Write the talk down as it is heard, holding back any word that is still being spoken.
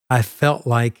I felt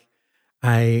like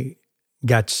I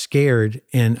got scared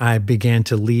and I began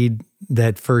to lead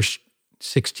that first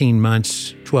 16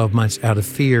 months, 12 months out of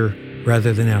fear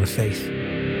rather than out of faith.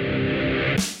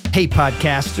 Hey,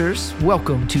 podcasters.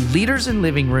 Welcome to Leaders in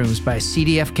Living Rooms by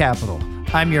CDF Capital.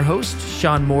 I'm your host,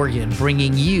 Sean Morgan,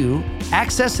 bringing you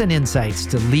access and insights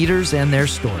to leaders and their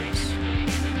stories.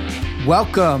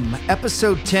 Welcome,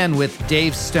 episode 10 with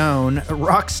Dave Stone, a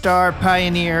rock star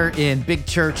pioneer in big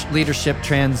church leadership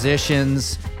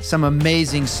transitions, some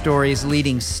amazing stories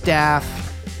leading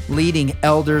staff, leading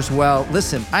elders well.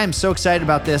 Listen, I am so excited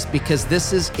about this because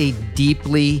this is a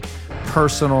deeply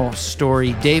personal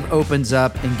story. Dave opens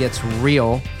up and gets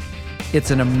real.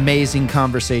 It's an amazing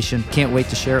conversation. Can't wait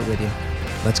to share it with you.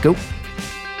 Let's go.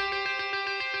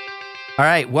 All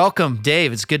right, welcome,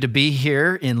 Dave. It's good to be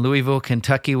here in Louisville,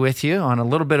 Kentucky with you on a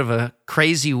little bit of a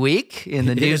crazy week in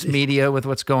the news media with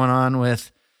what's going on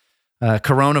with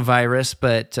coronavirus,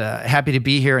 but happy to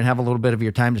be here and have a little bit of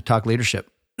your time to talk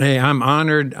leadership. Hey, I'm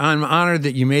honored. I'm honored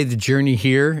that you made the journey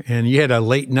here and you had a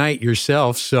late night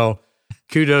yourself. So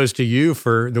kudos to you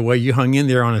for the way you hung in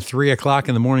there on a 3 o'clock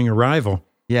in the morning arrival.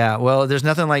 Yeah, well, there's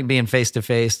nothing like being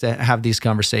face-to-face to have these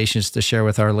conversations to share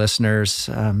with our listeners.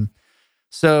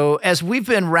 So as we've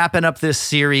been wrapping up this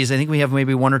series, I think we have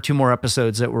maybe one or two more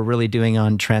episodes that we're really doing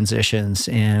on transitions,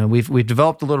 and we've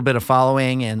developed a little bit of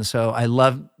following, and so I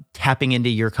love tapping into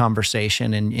your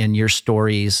conversation and your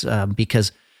stories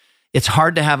because it's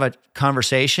hard to have a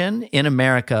conversation in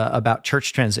America about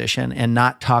church transition and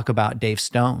not talk about Dave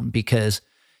Stone, because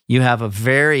you have a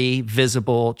very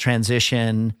visible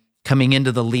transition coming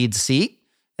into the lead seat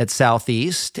at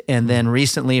Southeast, and then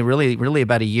recently, really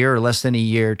about a year or less than a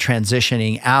year,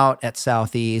 transitioning out at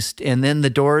Southeast, and then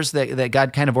the doors that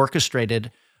God kind of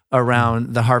orchestrated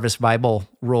around the Harvest Bible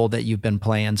role that you've been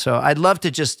playing. So I'd love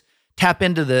to just tap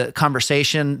into the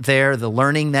conversation there, the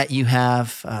learning that you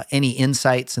have, any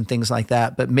insights and things like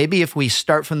that. But maybe if we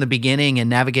start from the beginning and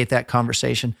navigate that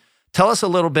conversation, tell us a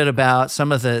little bit about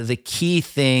some of the key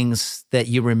things that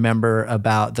you remember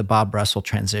about the Bob Russell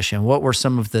transition. What were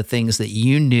some of the things that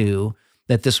you knew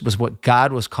that this was what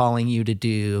God was calling you to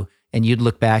do, and you'd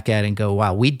look back at it and go,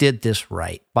 wow, we did this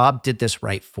right. Bob did this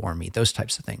right for me, those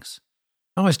types of things.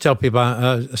 I always tell people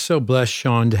I'm so blessed,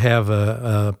 Sean, to have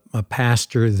a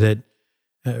pastor that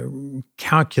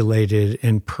calculated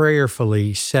and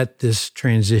prayerfully set this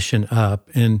transition up.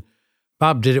 And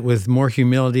Bob did it with more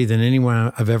humility than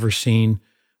anyone I've ever seen.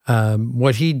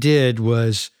 What he did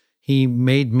was he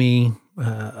made me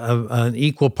an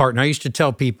equal partner. I used to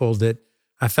tell people that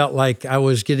I felt like I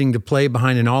was getting to play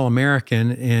behind an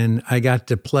All-American, and I got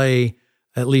to play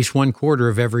at least one quarter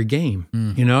of every game,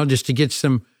 just to get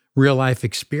some real-life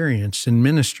experience in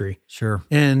ministry. Sure.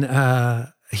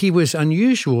 And he was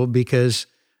unusual because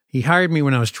he hired me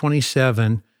when I was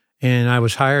 27, and I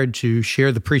was hired to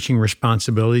share the preaching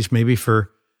responsibilities maybe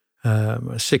for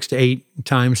 6 to 8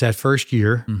 times that first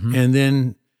year. Mm-hmm. And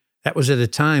then that was at a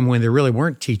time when there really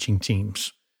weren't teaching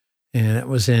teams. And that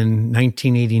was in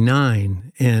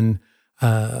 1989. And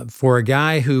for a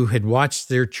guy who had watched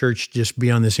their church just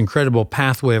be on this incredible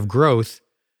pathway of growth,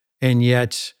 and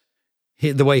yet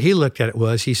the way he looked at it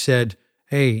was, he said,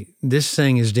 hey, this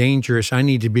thing is dangerous. I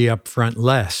need to be up front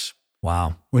less.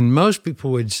 Wow. When most people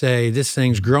would say, this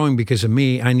thing's growing because of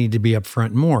me, I need to be up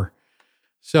front more.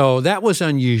 So that was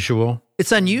unusual.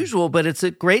 It's unusual, but it's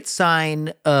a great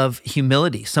sign of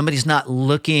humility. Somebody's not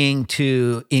looking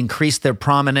to increase their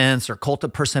prominence or cult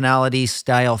of personality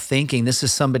style thinking. This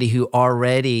is somebody who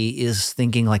already is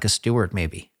thinking like a steward,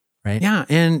 maybe, right? Yeah,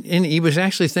 and he was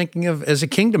actually thinking of as a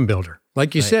kingdom builder,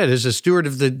 like you said, as a steward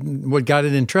of what God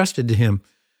had entrusted to him.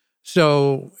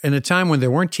 So in a time when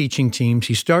there weren't teaching teams,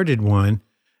 he started one,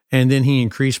 and then he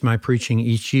increased my preaching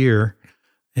each year.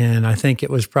 And I think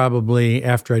it was probably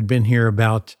after I'd been here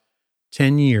about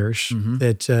 10 years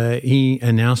that he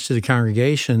announced to the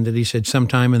congregation that he said,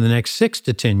 sometime in the next 6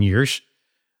 to 10 years,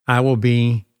 I will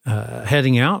be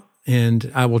heading out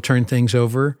and I will turn things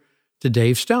over to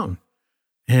Dave Stone.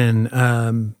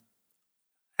 And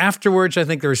afterwards, I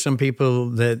think there were some people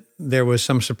that there was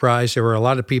some surprise. There were a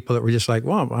lot of people that were just like,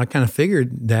 well, I kind of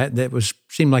figured that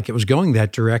seemed like it was going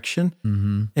that direction.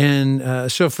 Mm-hmm. And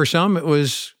so for some, it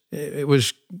was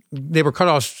they were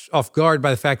caught off guard by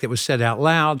the fact that it was said out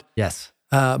loud. Yes.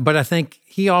 But I think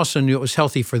he also knew it was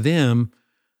healthy for them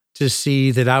to see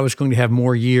that I was going to have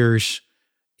more years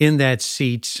in that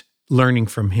seat learning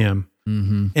from him.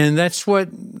 Mm-hmm. And that's what,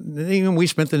 we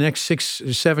spent the next 6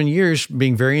 or 7 years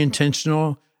being very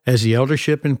intentional as the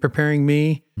eldership in preparing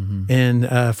me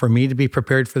and for me to be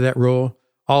prepared for that role,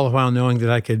 all the while knowing that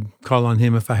I could call on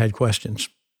him if I had questions.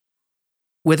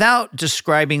 without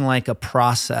describing like a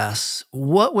process,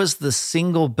 what was the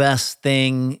single best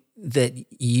thing that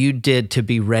you did to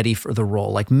be ready for the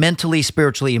role? Like mentally,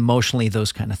 spiritually, emotionally,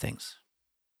 those kind of things.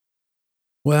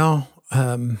 Well,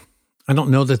 I don't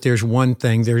know that there's one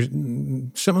thing. There's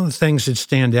some of the things that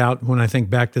stand out when I think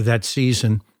back to that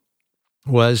season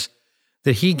was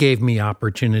that he gave me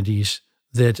opportunities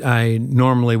that I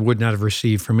normally would not have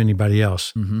received from anybody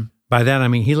else. Mm-hmm. By that, I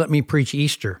mean, he let me preach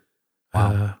Easter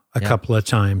a couple of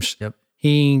times. Yep.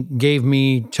 He gave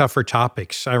me tougher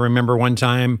topics. I remember one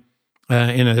time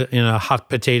in a hot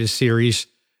potato series,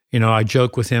 I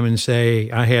joke with him and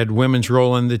say, I had women's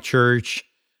role in the church,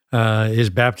 is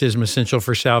baptism essential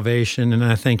for salvation? And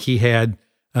I think he had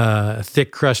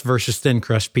thick crust versus thin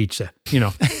crust pizza.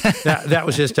 That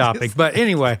was his topic. But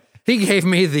anyway, he gave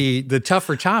me the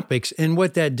tougher topics. And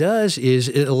what that does is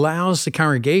it allows the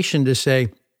congregation to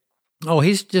say, oh,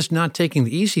 he's just not taking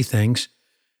the easy things.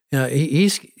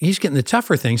 He's getting the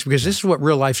tougher things because this is what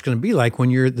real life's going to be like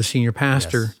when you're the senior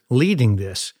pastor leading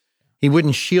this. He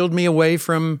wouldn't shield me away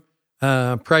from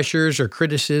pressures or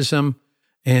criticism.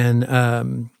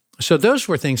 And so those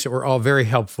were things that were all very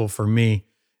helpful for me.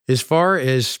 As far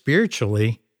as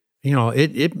spiritually,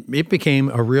 it became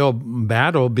a real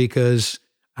battle because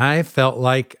I felt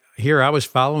like here I was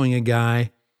following a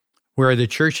guy where the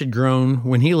church had grown.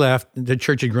 When he left, the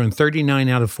church had grown 39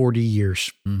 out of 40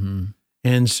 years. Mm-hmm.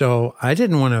 And so I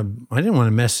didn't want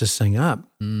to mess this thing up.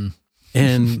 Mm.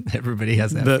 And everybody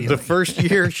has that feeling. The first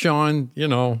year, Sean,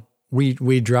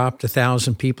 we dropped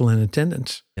 1,000 people in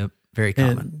attendance. Yep. Very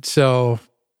common. And so,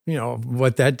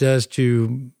 what that does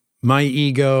to my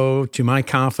ego, to my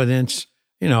confidence,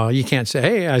 you can't say,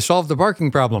 hey, I solved the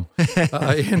parking problem.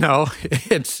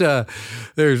 It's,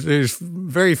 there's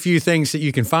very few things that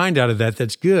you can find out of that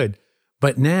that's good.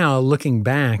 But now looking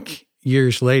back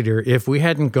years later, if we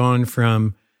hadn't gone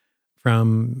from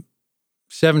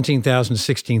 17,000 to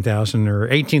 16,000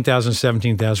 or 18,000 to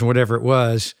 17,000, whatever it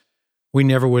was, we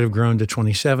never would have grown to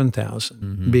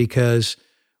 27,000 because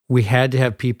we had to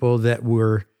have people that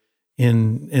were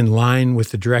in line with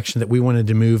the direction that we wanted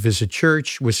to move as a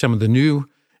church with some of the new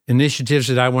initiatives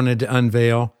that I wanted to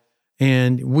unveil.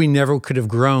 And we never could have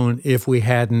grown if we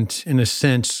hadn't, in a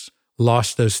sense,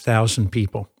 lost those 1,000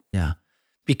 people. Yeah.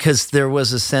 Because there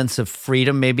was a sense of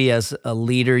freedom. Maybe as a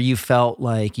leader, you felt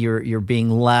like you're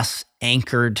being less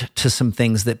anchored to some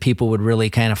things that people would really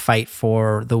kind of fight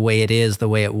for the way it is, the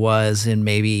way it was, and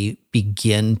maybe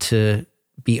begin to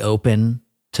be open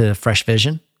to fresh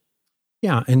vision.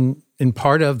 Yeah. And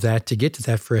part of that, to get to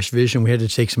that fresh vision, we had to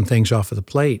take some things off of the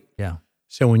plate. Yeah.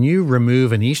 So when you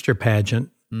remove an Easter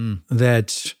pageant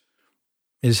that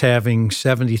is having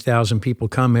 70,000 people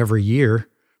come every year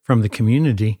from the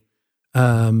community,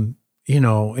 and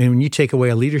when you take away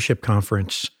a leadership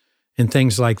conference and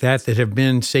things like that have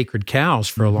been sacred cows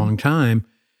for a long time,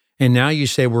 and now you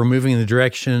say we're moving in the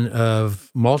direction of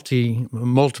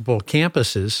multiple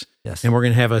campuses, and we're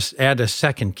going to add a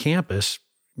second campus.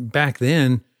 Back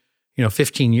then,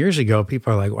 15 years ago,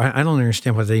 people are like, well, I don't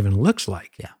understand what that even looks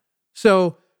like. Yeah.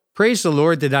 So praise the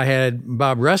Lord that I had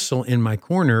Bob Russell in my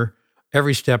corner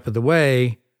every step of the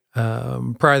way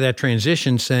prior to that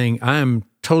transition, saying, I'm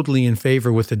totally in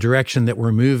favor with the direction that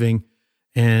we're moving.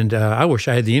 And I wish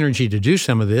I had the energy to do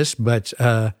some of this, but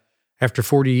after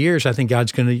 40 years, I think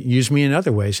God's going to use me in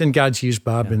other ways. And God's used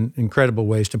Bob in incredible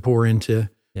ways to pour into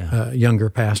younger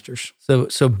pastors.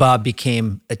 So Bob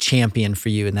became a champion for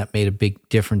you, and that made a big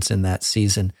difference in that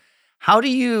season. How do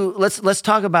you, let's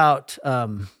talk about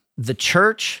the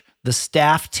church, the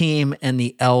staff team, and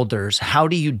the elders. How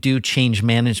do you do change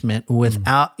management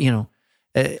without,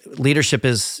 leadership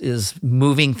is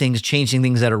moving things, changing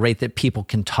things at a rate that people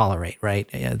can tolerate, right?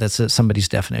 Yeah, that's somebody's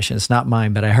definition. It's not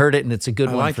mine, but I heard it, and it's a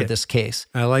good one for this case.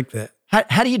 I like that.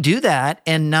 How do you do that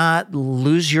and not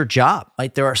lose your job?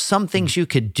 Like, there are some things you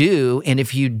could do, and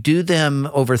if you do them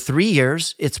over 3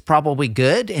 years, it's probably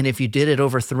good. And if you did it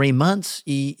over 3 months,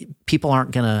 people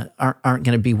aren't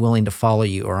gonna be willing to follow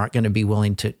you, or aren't gonna be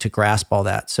willing to grasp all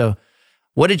that. So,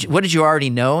 what did you already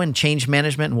know in change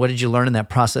management, and what did you learn in that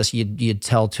process? You'd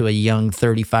tell to a young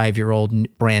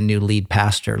 35-year-old brand new lead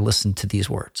pastor, listen to these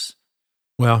words.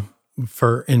 Well,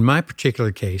 in my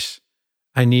particular case,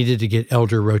 I needed to get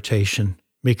elder rotation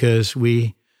because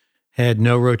we had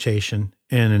no rotation,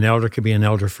 and an elder could be an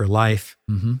elder for life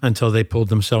until they pulled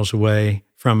themselves away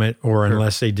from it, or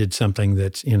unless they did something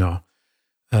that's,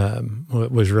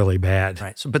 was really bad.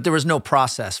 Right. So, but there was no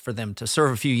process for them to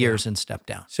serve a few years and step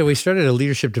down. So we started a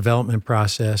leadership development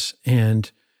process,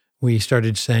 and we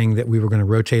started saying that we were going to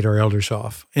rotate our elders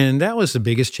off. And that was the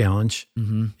biggest challenge.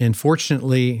 And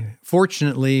fortunately,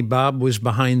 Bob was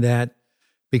behind that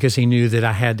because he knew that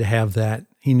I had to have that.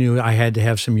 He knew I had to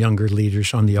have some younger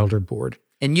leaders on the elder board.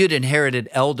 And you'd inherited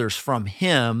elders from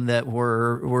him that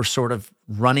were sort of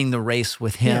running the race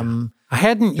with him. I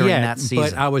hadn't during yet, that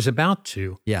season. but I was about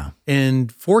to. Yeah.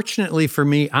 And fortunately for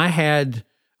me,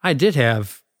 I did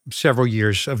have several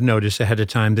years of notice ahead of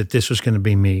time that this was going to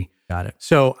be me. Got it.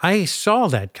 So I saw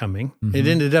that coming. It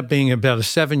ended up being about a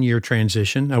 7-year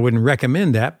transition. I wouldn't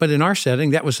recommend that, but in our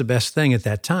setting, that was the best thing at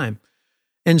that time.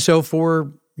 And so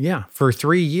for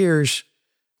 3 years,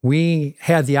 we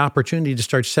had the opportunity to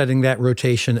start setting that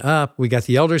rotation up. We got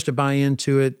the elders to buy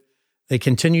into it. They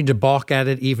continued to balk at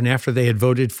it even after they had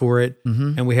voted for it.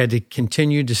 And we had to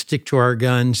continue to stick to our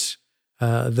guns.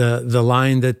 The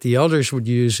line that the elders would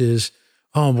use is,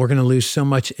 we're going to lose so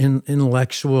much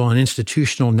intellectual and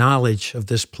institutional knowledge of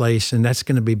this place, and that's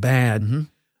going to be bad.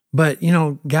 But,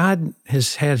 God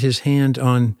has had his hand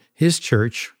on his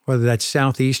church, whether that's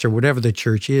Southeast or whatever the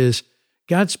church is.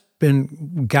 God's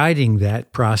been guiding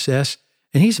that process,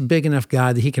 and he's a big enough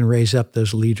God that he can raise up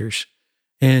those leaders.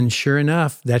 And sure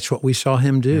enough, that's what we saw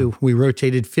him do. Yeah. We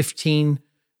rotated 15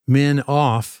 men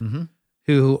off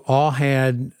who all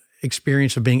had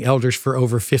experience of being elders for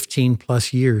over 15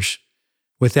 plus years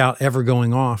without ever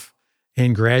going off.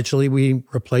 And gradually we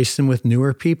replaced them with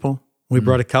newer people. We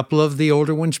brought a couple of the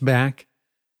older ones back,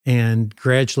 and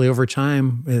gradually over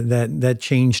time that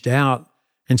changed out.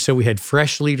 And so we had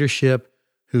fresh leadership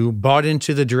who bought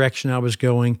into the direction I was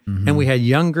going, and we had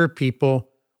younger people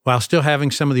while still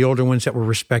having some of the older ones that were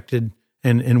respected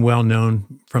and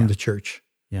well-known from the church.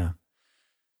 Yeah.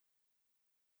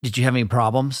 Did you have any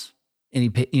problems? Any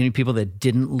people that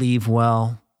didn't leave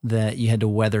well, that you had to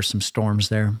weather some storms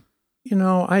there?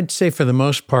 I'd say for the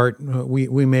most part,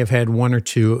 we may have had one or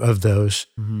two of those.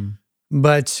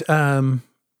 But, and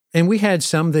we had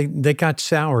some that got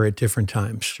sour at different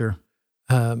times. Sure.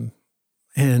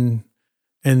 And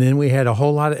then we had a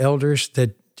whole lot of elders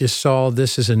that just saw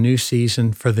this as a new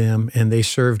season for them, and they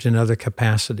served in other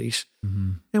capacities.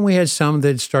 And we had some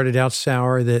that started out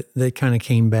sour that kind of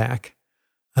came back.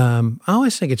 I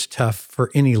always think it's tough for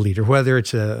any leader, whether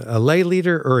it's a lay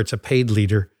leader or it's a paid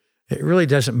leader. It really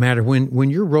doesn't matter. When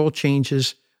your role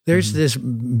changes, there's this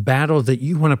battle that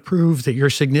you want to prove that you're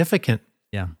significant,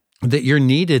 that you're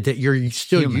needed, that you're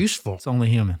still useful. It's only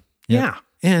human. Yeah.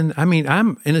 And I mean,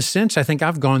 in a sense, I think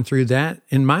I've gone through that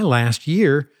in my last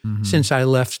year since I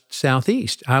left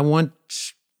Southeast. I want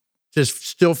to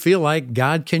still feel like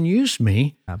God can use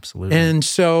me. Absolutely. And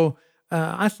so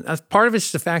part of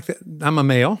it's the fact that I'm a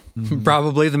male,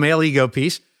 probably the male ego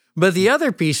piece. But the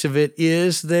other piece of it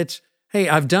is that, hey,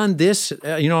 I've done this,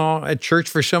 at church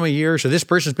for so many years, or this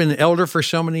person's been an elder for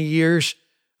so many years.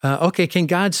 Okay, can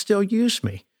God still use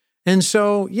me? And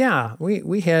so,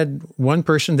 we had one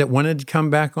person that wanted to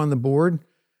come back on the board.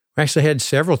 We actually had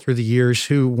several through the years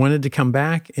who wanted to come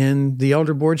back, and the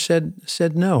elder board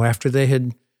said no after they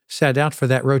had sat out for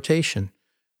that rotation.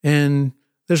 And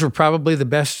those were probably the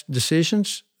best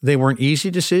decisions. They weren't easy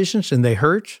decisions, and they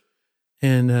hurt.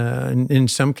 And in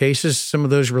some cases, some of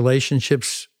those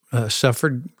relationships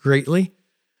suffered greatly.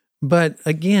 But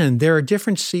again, there are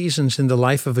different seasons in the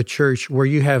life of a church where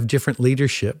you have different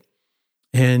leadership.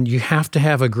 And you have to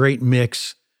have a great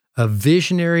mix of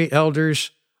visionary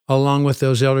elders along with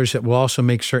those elders that will also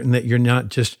make certain that you're not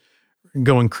just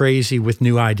going crazy with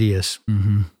new ideas.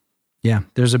 Yeah,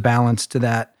 there's a balance to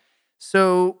that.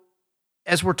 So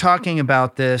as we're talking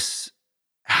about this,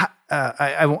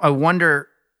 I wonder,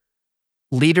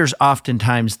 leaders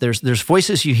oftentimes, there's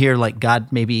voices you hear like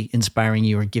God maybe inspiring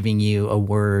you or giving you a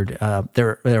word.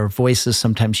 There are voices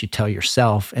sometimes you tell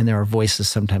yourself, and there are voices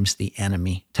sometimes the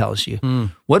enemy tells you.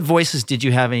 What voices did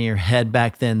you have in your head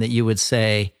back then that you would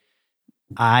say,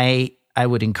 I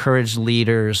would encourage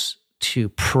leaders to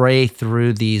pray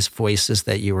through these voices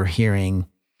that you were hearing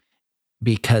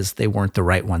because they weren't the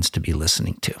right ones to be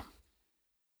listening to?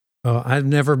 Oh, I've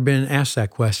never been asked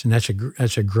that question. That's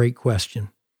a great question.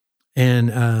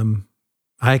 And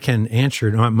I can answer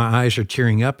it. My eyes are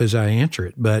tearing up as I answer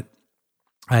it. But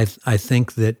I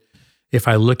think that if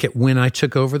I look at when I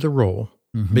took over the role,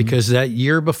 because that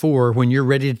year before, when you're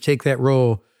ready to take that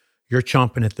role, you're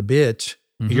chomping at the bit.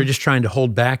 You're just trying to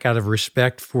hold back out of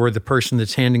respect for the person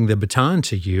that's handing the baton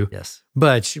to you. Yes.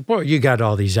 But you got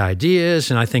all these ideas,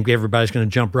 and I think everybody's going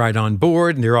to jump right on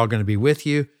board, and they're all going to be with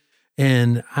you.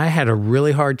 And I had a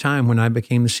really hard time when I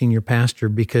became the senior pastor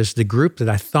because the group that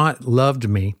I thought loved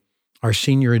me, our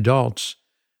senior adults,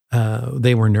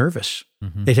 they were nervous.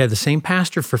 They'd had the same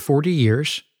pastor for 40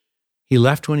 years. He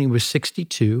left when he was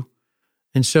 62.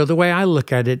 And so the way I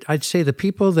look at it, I'd say the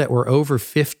people that were over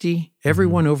 50,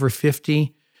 everyone over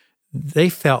 50, they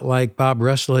felt like Bob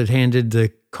Russell had handed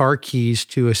the car keys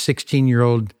to a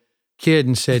 16-year-old kid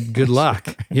and said, good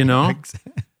luck, you know?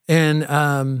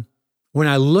 And when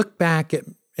I look back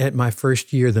at my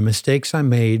first year, the mistakes I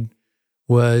made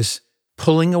was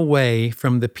pulling away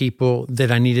from the people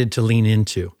that I needed to lean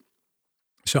into.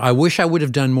 So I wish I would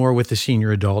have done more with the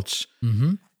senior adults.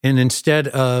 Mm-hmm. And instead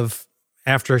of,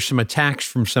 after some attacks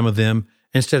from some of them,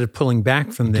 instead of pulling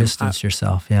back from them, distance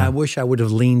yourself. Yeah. I wish I would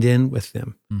have leaned in with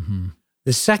them. Mm-hmm.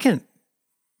 The second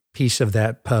piece of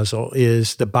that puzzle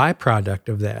is the byproduct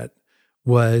of that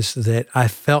was that I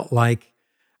felt like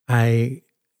I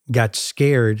got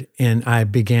scared and I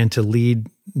began to lead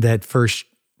that first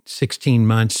 16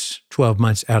 months, 12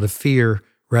 months out of fear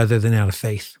rather than out of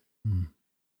faith. Mm.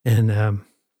 And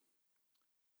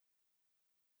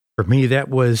for me, that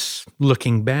was,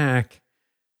 looking back,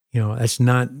 that's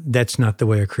not the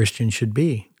way a Christian should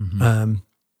be. Mm-hmm.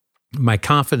 My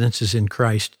confidence is in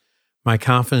Christ. My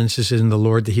confidence is in the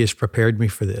Lord that He has prepared me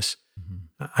for this.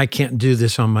 Mm-hmm. I can't do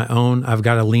this on my own. I've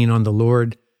got to lean on the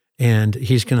Lord, and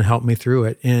He's going to help me through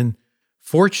it. And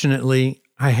fortunately,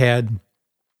 I had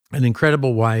an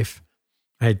incredible wife.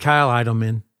 I had Kyle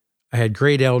Eidelman. I had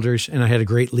great elders, and I had a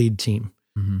great lead team.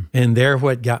 Mm-hmm. And they're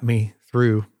what got me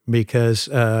through, because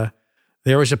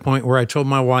there was a point where I told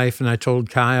my wife and I told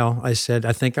Kyle, I said,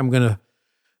 I think I'm going to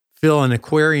fill an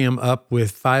aquarium up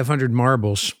with 500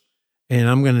 marbles, and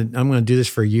I'm going to do this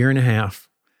for a year and a half.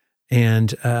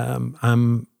 And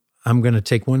I'm going to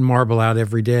take one marble out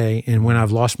every day. And when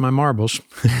I've lost my marbles,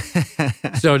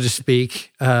 so to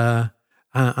speak, I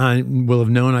will have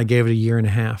known I gave it a year and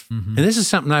a half. Mm-hmm. And this is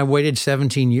something I waited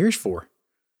 17 years for.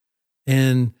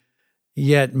 And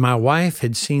yet my wife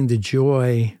had seen the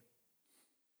joy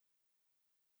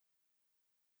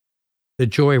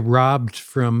robbed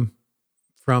from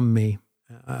me,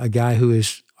 a guy who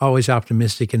is always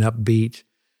optimistic and upbeat.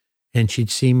 And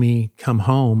she'd see me come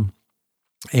home.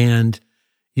 And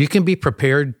you can be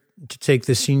prepared to take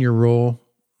the senior role.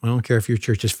 I don't care if your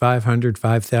church is 500,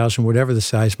 5,000, whatever the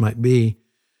size might be.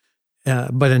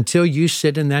 But until you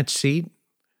sit in that seat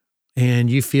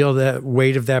and you feel that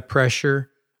weight of that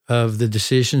pressure of the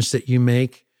decisions that you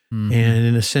make, mm-hmm. and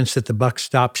in a sense that the buck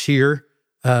stops here,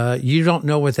 you don't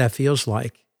know what that feels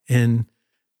like. And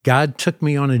God took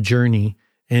me on a journey.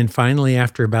 And finally,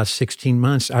 after about 16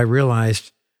 months, I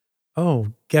realized,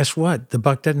 oh, guess what? The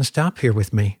buck doesn't stop here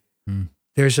with me. Mm.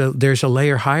 There's a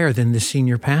layer higher than the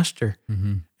senior pastor.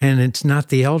 Mm-hmm. And it's not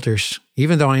the elders.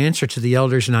 Even though I answer to the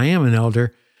elders and I am an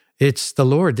elder, it's the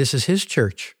Lord. This is His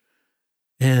church.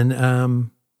 And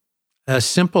a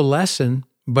simple lesson,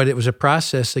 but it was a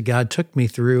process that God took me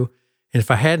through. And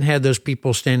if I hadn't had those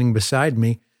people standing beside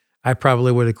me, I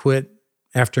probably would have quit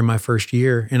after my first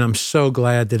year. And I'm so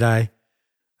glad that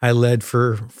I led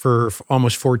for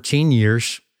almost 14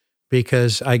 years,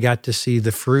 because I got to see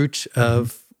the fruit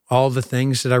of all the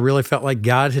things that I really felt like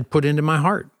God had put into my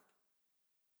heart.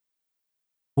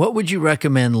 What would you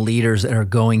recommend leaders that are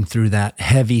going through that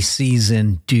heavy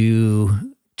season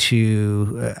do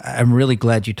to, I'm really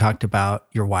glad you talked about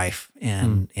your wife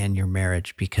and your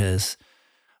marriage, because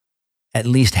at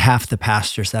least half the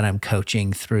pastors that I'm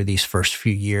coaching through these first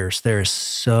few years, there's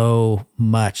so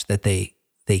much that they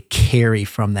carry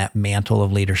from that mantle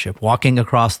of leadership. Walking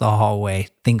across the hallway,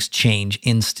 things change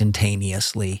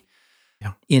instantaneously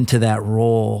into that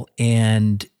role.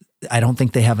 And I don't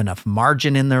think they have enough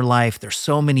margin in their life. There's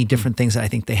so many different things that I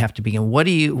think they have to begin. What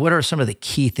are some of the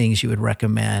key things you would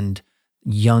recommend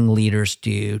young leaders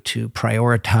do to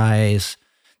prioritize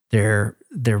their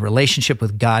relationship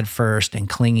with God first and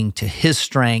clinging to His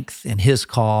strength and His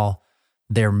call,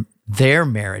 their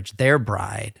marriage, their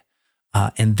bride,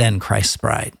 and then Christ's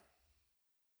bride?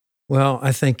 Well,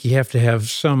 I think you have to have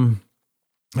some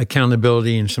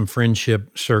accountability and some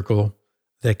friendship circle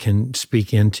that can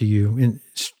speak into you. And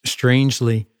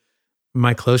strangely,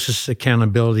 my closest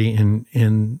accountability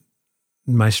in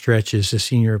my stretch as a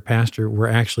senior pastor were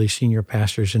actually senior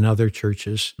pastors in other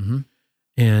churches. Mm-hmm.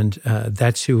 And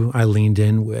that's who I leaned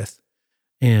in with.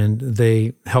 And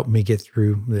they helped me get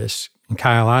through this. And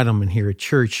Kyle Eidelman here at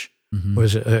church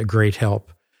was a great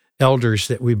help. Elders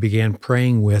that we began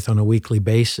praying with on a weekly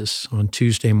basis on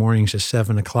Tuesday mornings at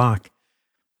 7:00.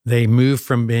 They moved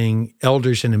from being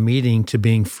elders in a meeting to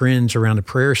being friends around a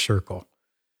prayer circle.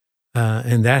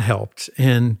 And that helped.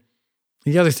 And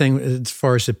the other thing, as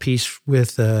far as the piece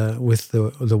with the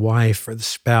wife or the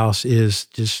spouse, is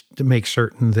just to make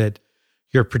certain that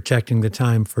you're protecting the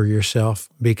time for yourself,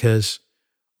 because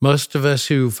most of us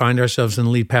who find ourselves in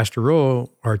the lead pastor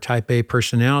role are type A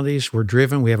personalities. We're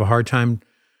driven. We have a hard time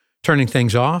turning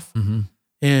things off. Mm-hmm.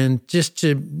 And just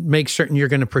to make certain you're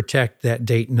going to protect that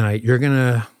date night, you're going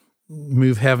to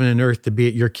move heaven and earth to be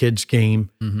at your kid's game.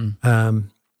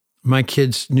 My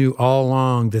kids knew all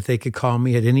along that they could call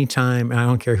me at any time. I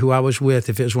don't care who I was with.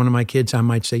 If it was one of my kids, I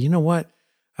might say, you know what?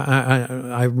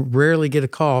 I rarely get a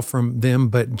call from them,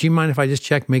 but do you mind if I just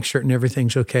check, make certain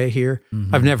everything's okay here?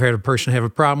 I've never had a person have a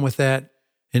problem with that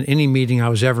in any meeting I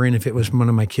was ever in, if it was one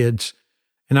of my kids.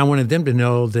 And I wanted them to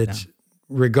know that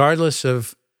regardless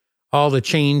of all the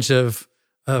chains of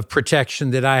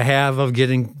protection that I have of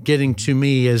getting to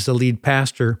me as the lead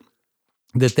pastor,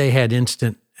 that they had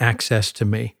instant access to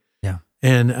me. Yeah.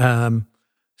 And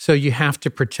so you have to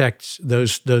protect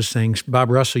those things. Bob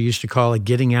Russell used to call it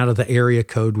getting out of the area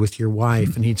code with your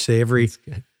wife. And he'd say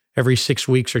every 6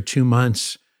 weeks or 2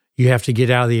 months, you have to get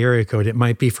out of the area code. It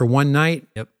might be for one night.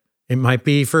 Yep. It might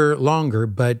be for longer,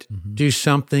 but do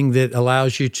something that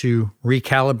allows you to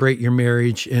recalibrate your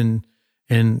marriage and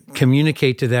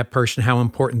communicate to that person how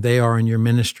important they are in your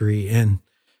ministry. And,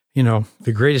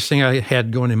 the greatest thing I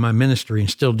had going in my ministry and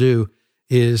still do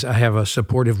is I have a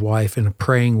supportive wife and a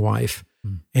praying wife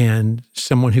and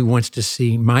someone who wants to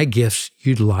see my gifts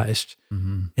utilized.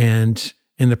 And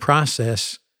in the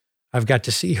process, I've got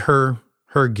to see her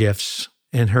gifts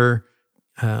and her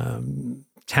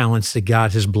talents that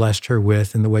God has blessed her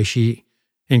with and the way she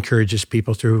encourages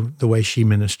people through the way she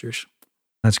ministers.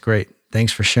 That's great.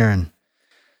 Thanks for sharing.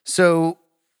 So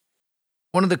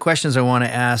one of the questions I want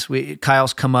to ask,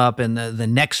 Kyle's come up in the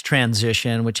next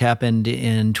transition, which happened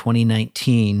in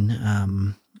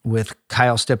 2019, with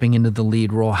Kyle stepping into the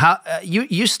lead role. How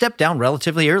you stepped down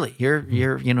relatively early.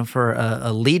 You're for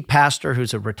a lead pastor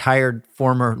who's a retired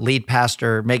former lead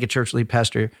pastor, mega church lead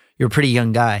pastor. You're a pretty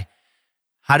young guy.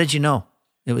 How did you know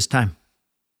it was time?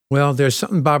 Well, there's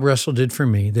something Bob Russell did for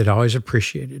me that I always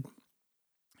appreciated.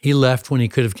 He left when he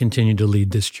could have continued to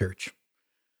lead this church.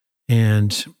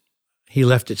 And he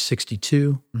left at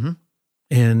 62.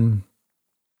 And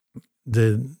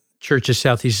the Church of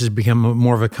Southeast has become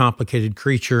more of a complicated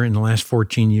creature in the last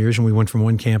 14 years. And we went from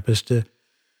one campus to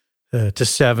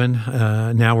 7.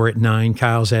 Now we're at 9.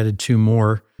 Kyle's added 2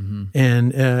 more.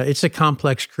 And it's a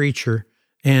complex creature.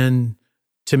 And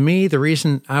to me, the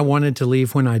reason I wanted to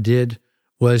leave when I did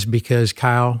was because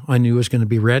Kyle, I knew, was going to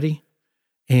be ready.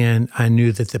 And I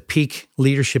knew that the peak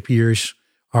leadership years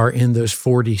are in those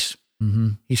 40s.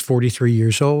 He's 43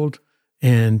 years old.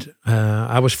 And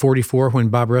I was 44 when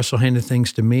Bob Russell handed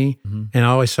things to me. And I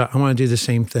always thought, I want to do the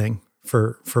same thing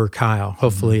for Kyle.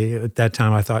 Hopefully, at that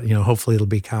time, I thought, hopefully it'll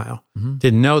be Kyle.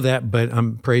 Didn't know that,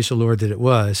 but praise the Lord that it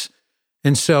was.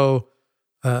 And so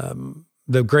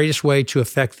the greatest way to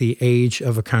affect the age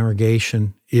of a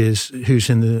congregation is who's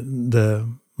in the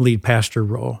lead pastor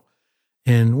role.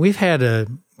 And we've had a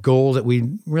goal that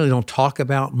we really don't talk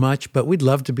about much, but we'd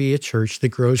love to be a church that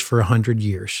grows for 100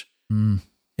 years.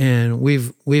 And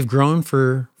we've grown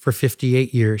for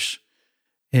 58 years.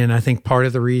 And I think part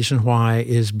of the reason why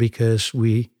is because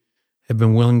we have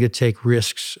been willing to take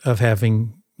risks of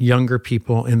having younger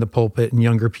people in the pulpit and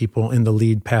younger people in the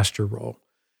lead pastor role.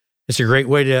 It's a great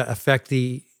way to affect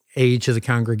the age of the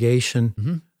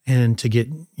congregation and to get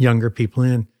younger people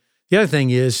in. The other thing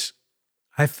is,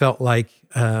 I felt like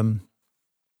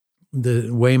the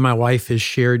way my wife has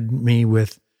shared me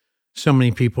with so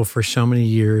many people for so many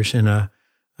years in a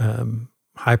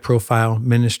high-profile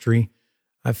ministry,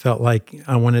 I felt like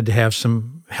I wanted to have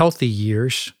some healthy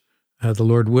years, the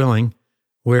Lord willing,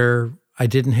 where I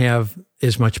didn't have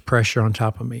as much pressure on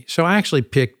top of me. So I actually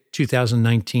picked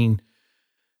 2019,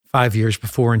 5 years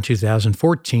before in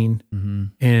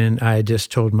 2014, and I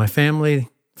just told my family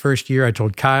first year, I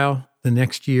told Kyle the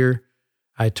next year,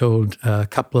 I told a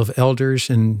couple of elders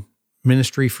and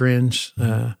ministry friends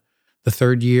the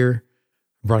third year,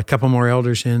 brought a couple more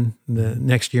elders in the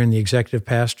next year and the executive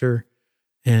pastor.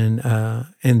 And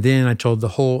then I told the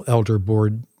whole elder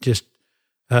board just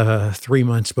 3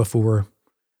 months before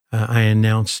I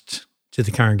announced to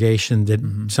the congregation that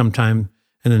sometime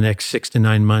in the next 6 to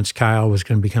 9 months, Kyle was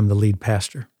going to become the lead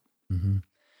pastor.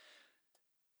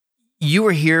 You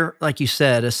were here, like you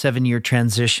said, a 7-year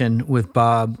transition with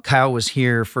Bob. Kyle was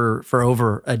here for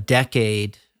over a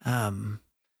decade.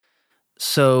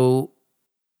 So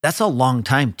that's a long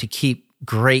time to keep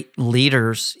great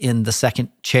leaders in the second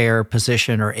chair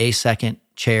position or a second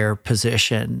chair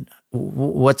position.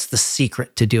 What's the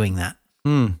secret to doing that?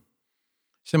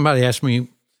 Somebody asked me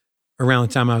around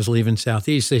the time I was leaving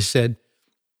Southeast, they said,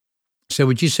 so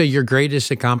would you say your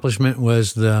greatest accomplishment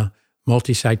was the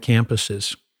multi-site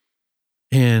campuses?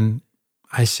 And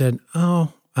I said,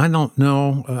 oh, I don't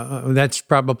know. That's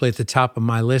probably at the top of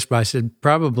my list. But I said,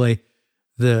 probably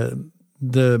to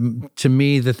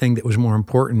me, the thing that was more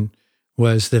important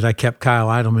was that I kept Kyle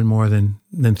Idleman more than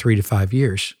 3 to 5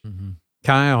 years.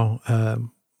 Kyle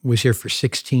was here for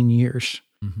 16 years,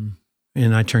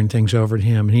 and I turned things over to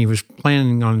him, and he was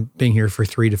planning on being here for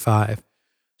 3 to 5.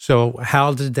 So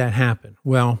how did that happen?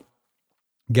 Well,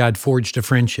 God forged a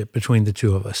friendship between the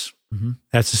two of us.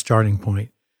 That's the starting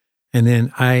point. And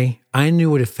then I knew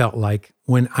what it felt like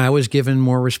when I was given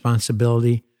more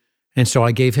responsibility, and so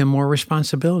I gave him more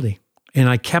responsibility, and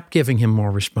I kept giving him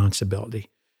more responsibility.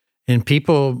 And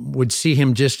people would see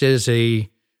him just as a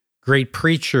great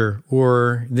preacher,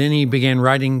 or then he began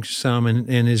writing some,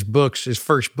 and his books, his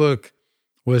first book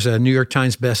was a New York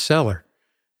Times bestseller.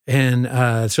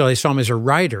 And so they saw him as a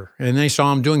writer, and they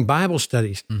saw him doing Bible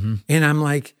studies. And I'm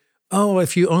like, oh,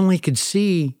 if you only could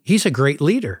see, he's a great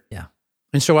leader. Yeah.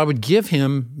 And so I would give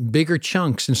him bigger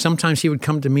chunks, and sometimes he would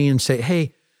come to me and say,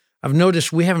 hey, I've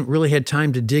noticed we haven't really had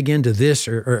time to dig into this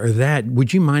or that.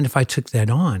 Would you mind if I took that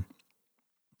on?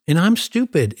 And I'm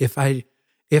stupid if I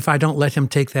don't let him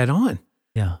take that on.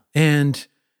 Yeah. And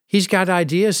he's got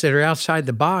ideas that are outside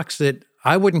the box that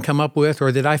I wouldn't come up with,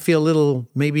 or that I feel a little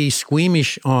maybe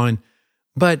squeamish on.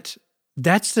 But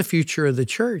that's the future of the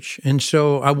church. And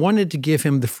so I wanted to give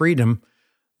him the freedom,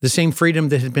 the same freedom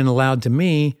that had been allowed to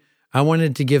me. I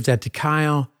wanted to give that to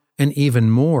Kyle, and even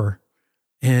more.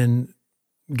 And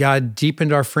God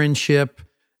deepened our friendship.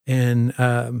 And,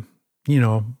 I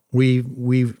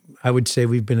would say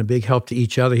we've been a big help to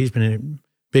each other. He's been a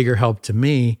bigger help to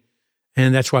me.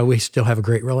 And that's why we still have a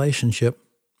great relationship.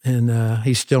 And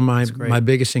he's still my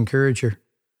biggest encourager.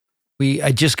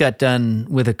 I just got done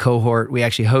with a cohort. We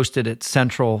actually hosted at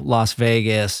Central Las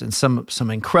Vegas, and some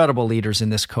incredible leaders in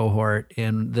this cohort.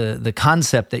 And the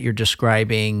concept that you're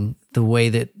describing, the way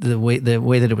that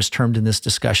it was termed in this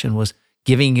discussion, was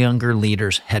giving younger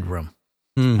leaders headroom.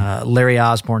 Larry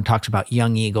Osborne talks about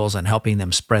young eagles and helping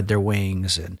them spread their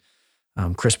wings.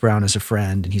 And Chris Brown is a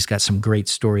friend, and he's got some great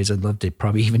stories. I'd love to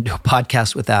probably even do a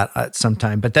podcast with that at some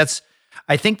time. But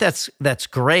I think that's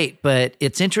great, but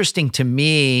it's interesting to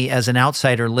me as an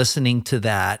outsider listening to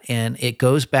that, and it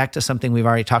goes back to something we've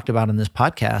already talked about in this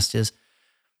podcast, is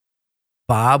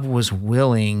Bob was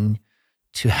willing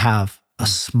to have a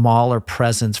smaller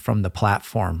presence from the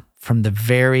platform from the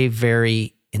very,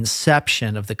 very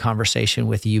inception of the conversation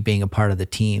with you being a part of the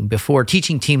team. Before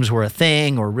teaching teams were a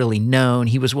thing or really known,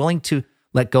 he was willing to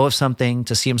let go of something,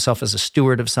 to see himself as a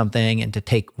steward of something, and to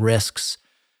take risks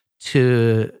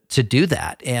to do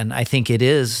that. And I think it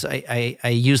is, I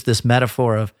use this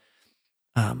metaphor of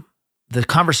the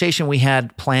conversation we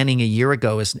had planning a year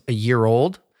ago is a year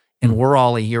old, and we're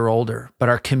all a year older, but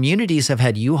our communities have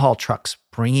had U-Haul trucks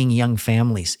bringing young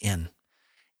families in,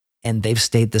 and they've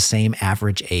stayed the same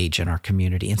average age in our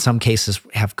community. In some cases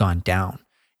have gone down.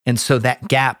 And so that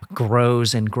gap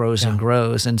grows and grows and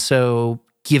grows. And so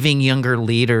giving younger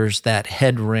leaders that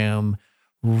headroom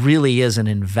really is an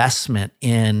investment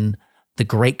in the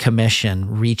Great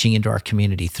Commission reaching into our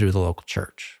community through the local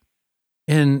church.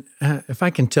 And if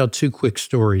I can tell 2 quick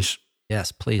stories.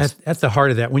 Yes, please. At the heart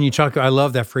of that, when you talk, I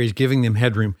love that phrase, giving them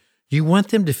headroom. You want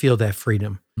them to feel that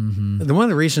freedom. One of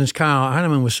the reasons Kyle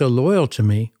Heineman was so loyal to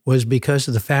me was because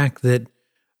of the fact that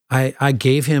I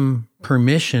gave him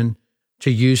permission to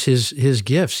use his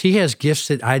gifts. He has gifts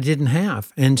that I didn't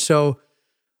have. And so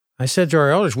I said to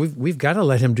our elders, we've got to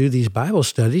let him do these Bible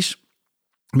studies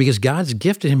because God's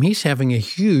gifted him. He's having a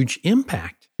huge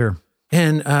impact. Sure.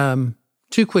 And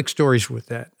 2 quick stories with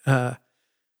that.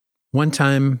 One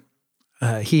time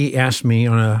he asked me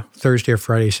on a Thursday or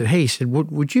Friday, he said,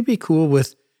 would you be cool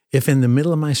with if in the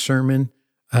middle of my sermon,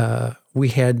 we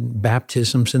had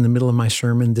baptisms in the middle of my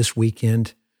sermon this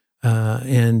weekend,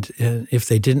 and if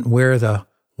they didn't wear the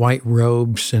white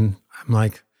robes? And I'm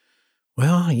like,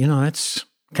 well, that's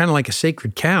kind of like a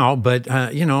sacred cow,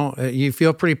 but, you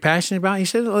feel pretty passionate about it. He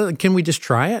said, can we just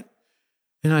try it?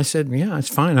 And I said, yeah, it's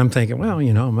fine. I'm thinking, well,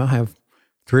 I'll have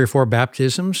 3 or 4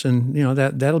 baptisms, and,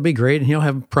 that'll be great. And he'll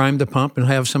have primed the pump and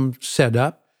have some set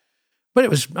up. But it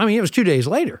was 2 days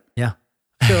later. Yeah.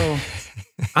 So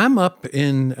I'm up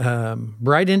in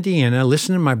Bright, Indiana,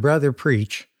 listening to my brother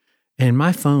preach, and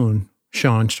my phone,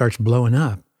 Sean, starts blowing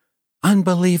up.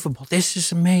 Unbelievable. This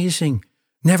is amazing.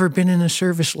 Never been in a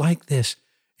service like this.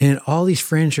 And all these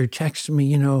friends are texting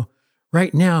me,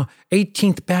 right now,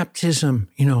 18th baptism,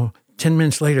 10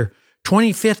 minutes later,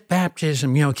 25th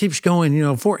baptism, keeps going,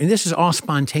 and this is all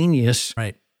spontaneous.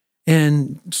 Right.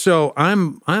 And so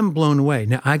I'm blown away.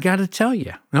 Now, I got to tell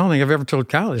you, I don't think I've ever told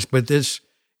Kyle this, but this,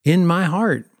 in my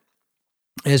heart,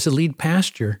 as a lead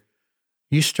pastor,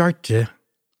 you start to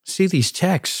see these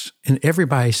texts and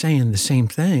everybody saying the same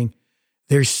thing.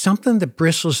 There's something that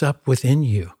bristles up within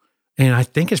you. And I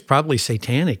think it's probably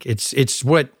satanic. It's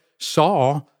what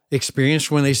Saul experienced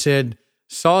when they said,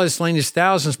 Saul has slain his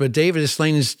thousands, but David has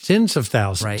slain his tens of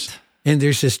thousands. Right. And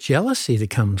there's this jealousy that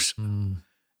comes.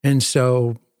 And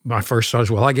so my first thought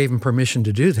was, well, I gave him permission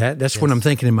to do that. That's what I'm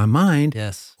thinking in my mind.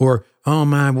 Yes. Or, oh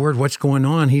my word, what's going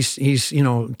on? He's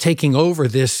taking over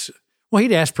this. Well,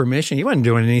 he'd asked permission. He wasn't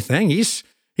doing anything. He's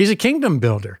a kingdom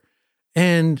builder.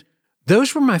 And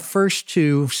those were my first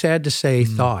two, sad to say,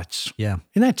 thoughts. Yeah.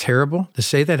 Isn't that terrible to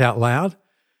say that out loud?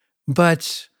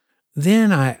 But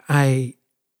then I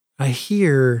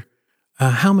hear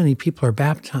how many people are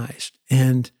baptized,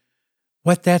 and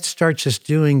what that starts us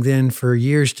doing then for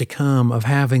years to come of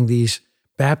having these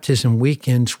baptism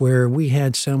weekends where we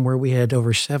had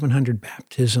over 700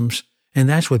 baptisms, and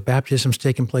that's with baptisms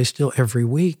taking place still every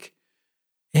week.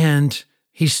 And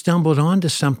he stumbled onto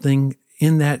something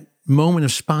in that moment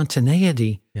of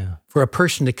spontaneity for a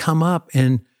person to come up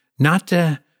and not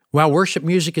to, while worship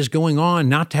music is going on,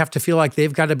 not to have to feel like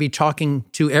they've got to be talking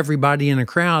to everybody in a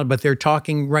crowd, but they're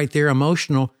talking right there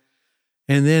emotional.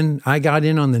 And then I got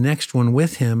in on the next one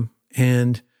with him,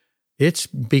 and it's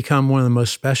become one of the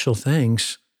most special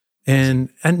things. And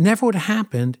it never would have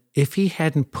happened if he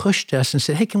hadn't pushed us and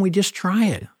said, hey, can we just try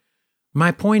it?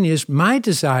 My point is, my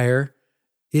desire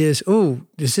is, oh,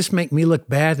 does this make me look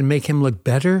bad and make him look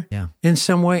better in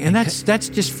some way? And that's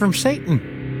just from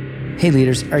Satan. Hey,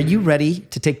 leaders, are you ready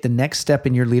to take the next step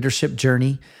in your leadership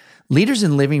journey? Leaders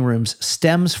in Living Rooms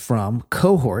stems from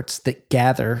cohorts that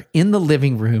gather in the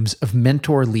living rooms of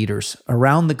mentor leaders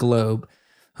around the globe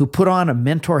who put on a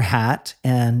mentor hat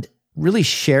and really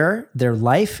share their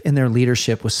life and their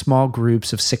leadership with small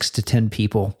groups of 6 to 10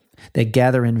 people. They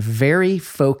gather in very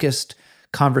focused,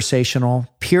 conversational,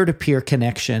 peer-to-peer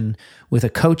connection with a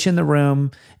coach in the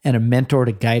room and a mentor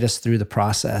to guide us through the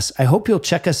process. I hope you'll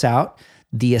check us out,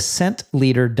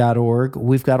 theascentleader.org.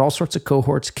 We've got all sorts of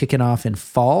cohorts kicking off in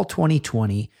fall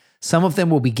 2020. Some of them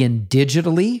will begin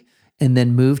digitally and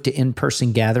then move to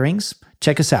in-person gatherings.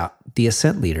 Check us out,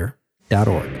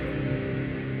 theascentleader.org.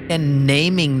 And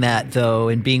naming that, though,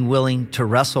 and being willing to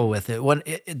wrestle with it.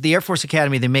 The Air Force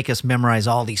Academy, they make us memorize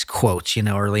all these quotes,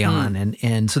 early on.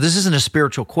 And so this isn't a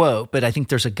spiritual quote, but I think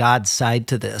there's a God side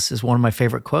to this. Is one of my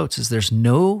favorite quotes is there's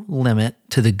no limit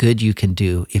to the good you can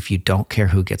do if you don't care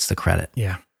who gets the credit.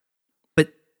 Yeah.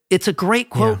 But it's a great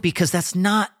quote because that's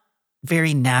not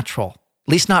very natural,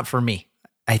 at least not for me.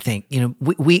 I think,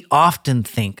 we often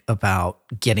think about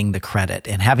getting the credit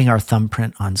and having our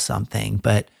thumbprint on something,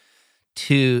 but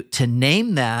to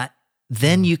name that,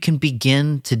 then you can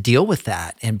begin to deal with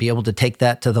that and be able to take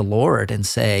that to the Lord and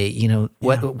say,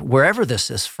 wherever this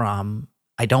is from,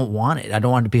 I don't want it. I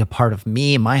don't want it to be a part of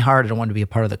me, my heart. I don't want it to be a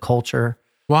part of the culture.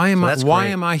 Why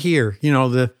am I here?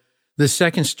 The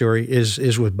second story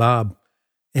is with Bob,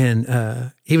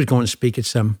 and he was going to speak at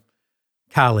some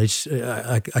college,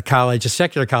 a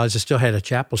secular college that still had a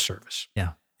chapel service.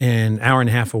 Yeah. And an hour and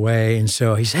a half away. And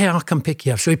so he said, hey, I'll come pick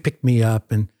you up. So he picked me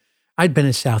up, and I'd been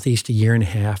in Southeast a year and a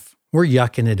half. We're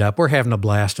yucking it up. We're having a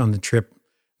blast on the trip,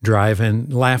 driving,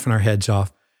 laughing our heads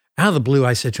off. Out of the blue,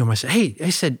 I said to him,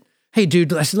 hey,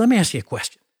 dude, let me ask you a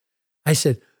question. I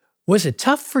said, was it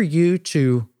tough for you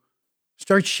to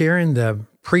start sharing the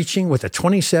preaching with a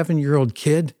 27-year-old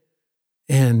kid?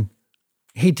 And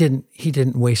he didn't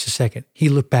waste a second. He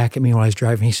looked back at me while I was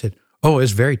driving. He said, oh,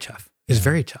 it's very tough. It's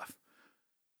very tough.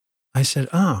 I said,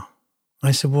 oh.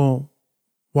 I said, well,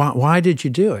 why did you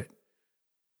do it?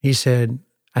 He said,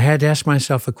 I had to ask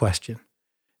myself a question.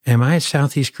 Am I at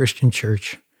Southeast Christian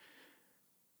Church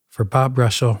for Bob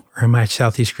Russell, or am I at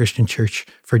Southeast Christian Church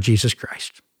for Jesus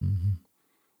Christ? Mm-hmm.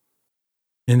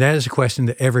 And that is a question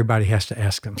that everybody has to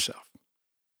ask themselves.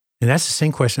 And that's the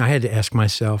same question I had to ask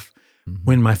myself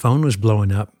when my phone was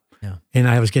blowing up and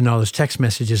I was getting all those text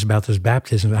messages about those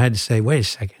baptisms. I had to say, wait a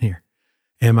second here.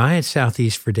 Am I at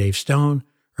Southeast for Dave Stone,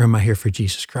 or am I here for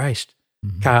Jesus Christ?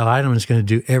 Mm-hmm. Kyle Idleman is going to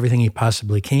do everything he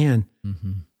possibly can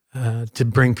to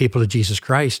bring people to Jesus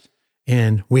Christ.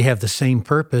 And we have the same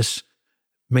purpose.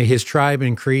 May his tribe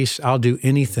increase. I'll do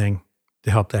anything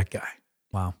to help that guy.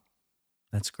 Wow.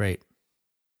 That's great.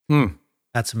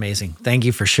 That's amazing. Thank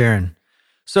you for sharing.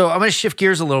 So I'm going to shift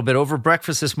gears a little bit. Over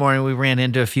breakfast this morning, we ran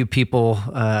into a few people,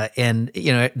 and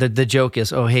the joke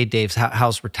is, "Oh, hey, Dave,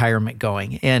 how's retirement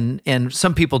going?" And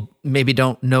some people maybe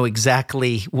don't know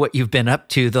exactly what you've been up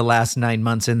to the last 9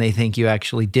 months, and they think you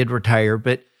actually did retire.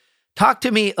 But talk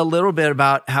to me a little bit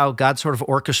about how God sort of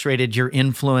orchestrated your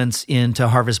influence into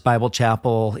Harvest Bible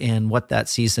Chapel and what that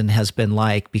season has been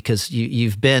like, because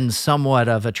you've been somewhat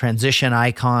of a transition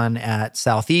icon at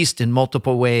Southeast in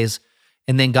multiple ways.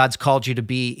 And then God's called you to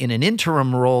be in an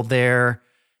interim role there,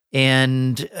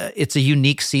 and it's a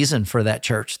unique season for that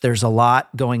church. There's a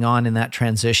lot going on in that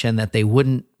transition that they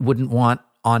wouldn't want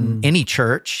on any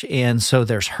church. And so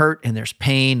there's hurt and there's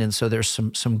pain. And so there's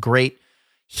some great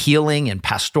healing and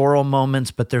pastoral moments,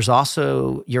 but there's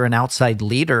also, you're an outside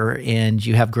leader and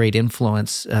you have great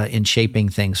influence in shaping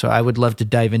things. So I would love to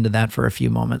dive into that for a few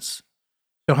moments.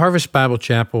 So Harvest Bible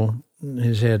Chapel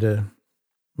has had a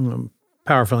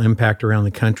powerful impact around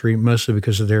the country, mostly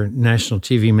because of their national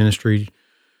TV ministry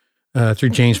through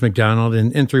James McDonald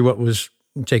and through what was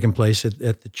taking place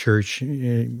at the church.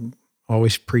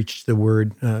 Always preached the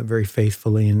word very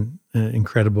faithfully and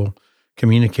incredible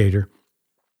communicator.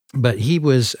 But he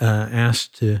was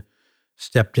asked to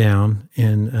step down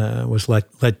and was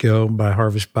let go by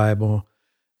Harvest Bible.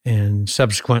 And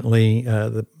subsequently,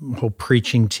 the whole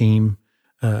preaching team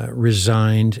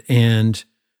resigned, and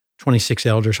all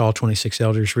 26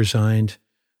 elders resigned.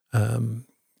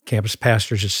 Campus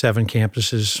pastors at 7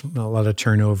 campuses, a lot of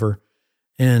turnover.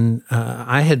 And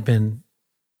I had been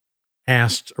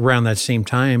asked around that same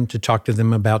time to talk to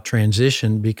them about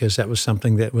transition, because that was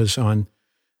something that was on,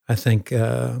 I think,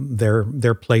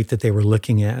 their plate that they were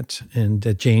looking at and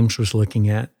that James was looking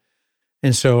at.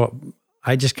 And so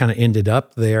I just kind of ended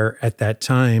up there at that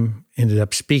time, ended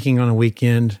up speaking on a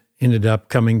weekend, ended up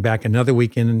coming back another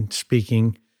weekend and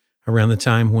speaking around the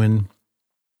time when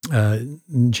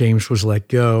James was let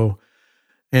go.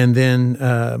 And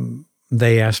then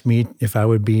they asked me if I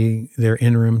would be their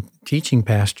interim teaching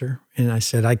pastor. And I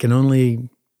said, I can only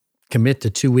commit to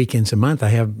 2 weekends a month. I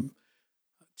have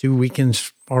 2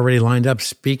 weekends already lined up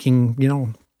speaking.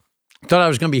 Thought I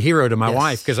was going to be a hero to my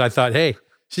wife, because I thought, hey,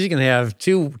 she's going to have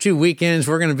two weekends.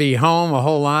 We're going to be home a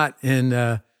whole lot.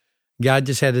 And God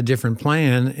just had a different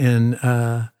plan.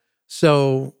 And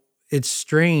so it's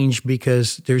strange,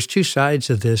 because there's 2 sides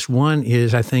of this. One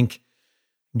is, I think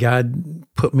God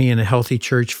put me in a healthy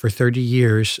church for 30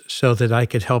 years so that I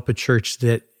could help a church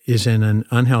that is in an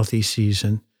unhealthy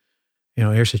season.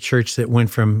 There's a church that went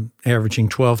from averaging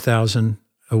 12,000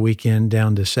 a weekend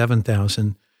down to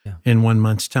 7,000 in 1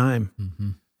 month's time. Mm-hmm.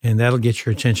 And that'll get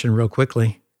your attention real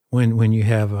quickly when you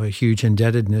have a huge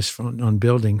indebtedness on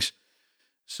buildings.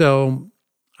 So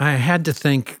I had to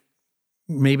think,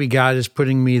 maybe God is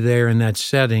putting me there in that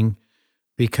setting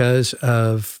because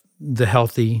of the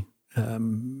healthy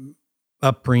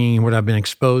upbringing, what I've been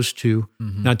exposed to,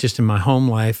 not just in my home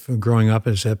life growing up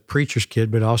as a preacher's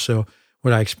kid, but also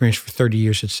what I experienced for 30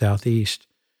 years at Southeast.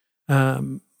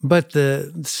 But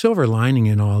the silver lining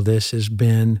in all this has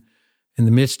been, in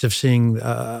the midst of seeing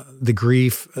the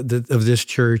grief of this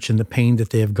church and the pain that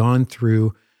they have gone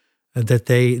through, that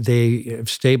they have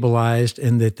stabilized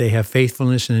and that they have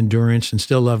faithfulness and endurance and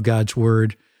still love God's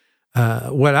word.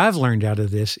 What I've learned out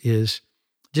of this is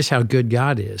just how good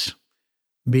God is,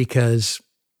 because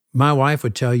my wife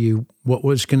would tell you what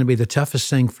was going to be the toughest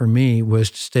thing for me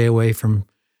was to stay away from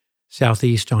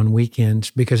Southeast on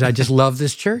weekends, because I just love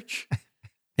this church.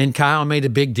 And Kyle made a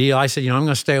big deal. I said, I'm going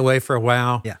to stay away for a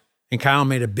while. Yeah. And Kyle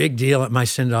made a big deal at my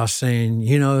send-off saying,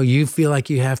 you feel like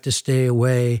you have to stay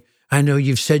away. I know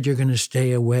you've said you're going to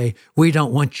stay away. We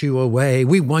don't want you away.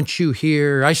 We want you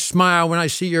here. I smile when I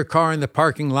see your car in the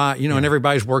parking lot, and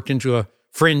everybody's worked into a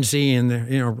frenzy and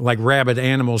they're, like rabid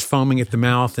animals foaming at the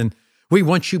mouth. And we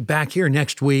want you back here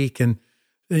next week. And,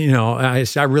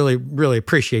 I really, really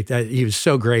appreciate that. He was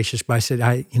so gracious, but I said,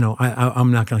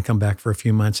 I'm not going to come back for a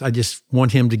few months. I just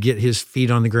want him to get his feet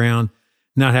on the ground,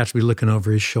 not have to be looking over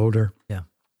his shoulder. Yeah.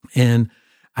 And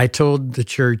I told the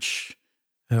church,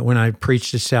 when I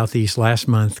preached at Southeast last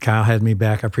month, Kyle had me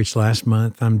back. I preached last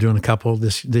month. I'm doing a couple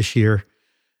this year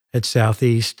at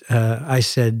Southeast. I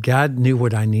said, God knew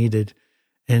what I needed.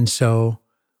 And so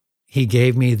he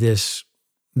gave me this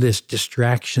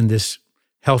distraction, this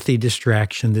healthy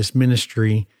distraction, this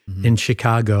ministry in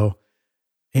Chicago.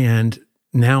 And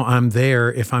now I'm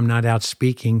there if I'm not out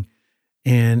speaking,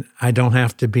 and I don't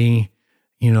have to be,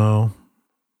 schlep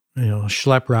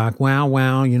rock,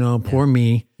 wow, poor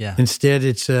me. Yeah. Instead,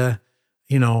 it's,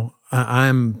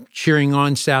 I'm cheering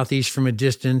on Southeast from a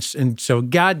distance. And so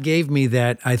God gave me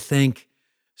that, I think,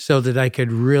 so that I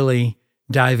could really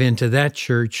dive into that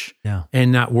church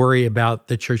and not worry about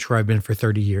the church where I've been for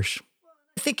 30 years.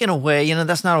 I think in a way,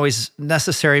 that's not always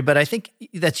necessary, but I think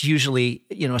that's usually,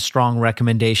 a strong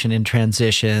recommendation in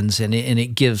transitions, and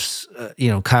it gives,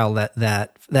 Kyle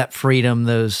that freedom,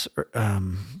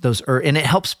 and it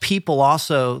helps people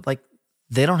also, like,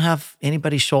 they don't have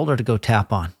anybody's shoulder to go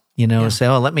tap on,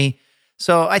 say,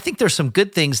 so I think there's some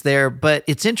good things there, but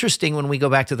it's interesting when we go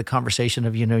back to the conversation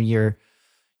of, you're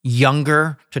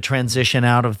younger to transition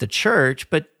out of the church,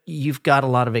 but you've got a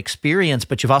lot of experience,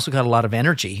 but you've also got a lot of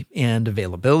energy and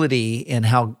availability, and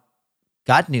how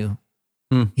God knew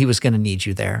he was going to need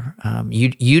you there.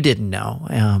 You didn't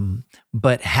know,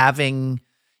 but having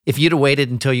if you'd have waited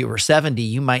until you were 70,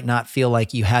 you might not feel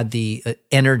like you had the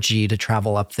energy to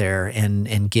travel up there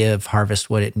and give Harvest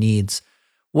what it needs.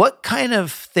 What kind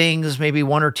of things, maybe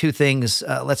one or two things,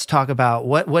 let's talk about,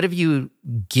 what have you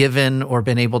given or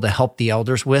been able to help the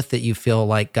elders with that you feel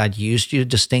like God used you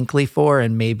distinctly for,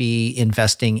 and maybe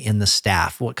investing in the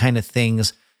staff? What kind of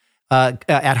things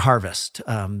at Harvest,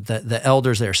 the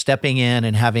elders there stepping in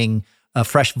and having a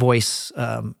fresh voice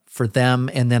for them,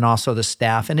 and then also the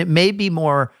staff. And it may be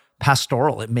more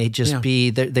pastoral. It may just be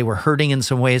that they were hurting in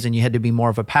some ways and you had to be more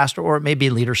of a pastor, or it may be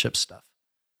leadership stuff.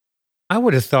 I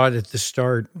would have thought at the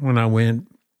start when I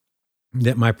went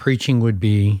that my preaching would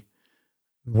be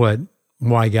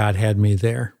why God had me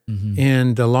there. Mm-hmm.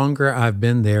 And the longer I've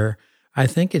been there, I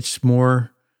think it's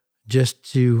more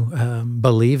just to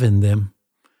believe in them.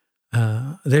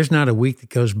 There's not a week that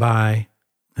goes by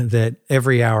that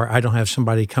every hour I don't have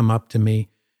somebody come up to me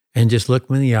and just look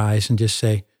me in the eyes and just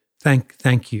say,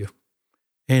 thank you.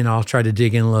 And I'll try to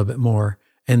dig in a little bit more.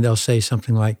 And they'll say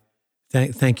something like,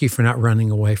 thank you for not running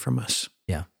away from us.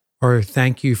 Yeah. Or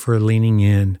thank you for leaning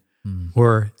in.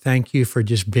 Or thank you for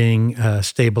just being a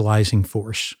stabilizing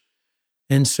force.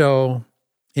 And so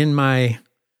in my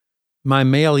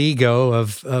male ego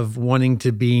of wanting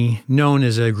to be known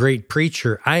as a great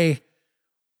preacher, I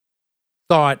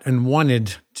thought and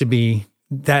wanted to be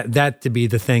that to be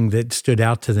the thing that stood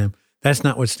out to them. That's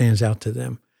not what stands out to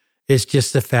them. It's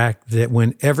just the fact that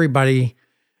when everybody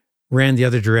ran the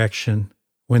other direction,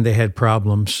 when they had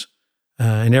problems,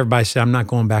 and everybody said, I'm not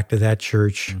going back to that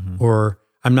church, or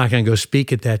I'm not going to go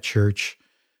speak at that church.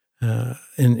 And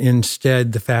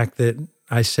instead, the fact that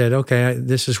I said, okay,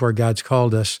 this is where God's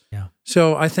called us. Yeah.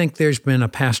 So I think there's been a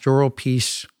pastoral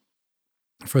piece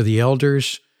for the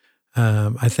elders.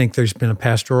 I think there's been a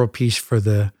pastoral piece for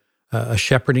a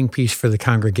shepherding piece for the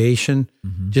congregation,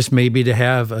 just maybe to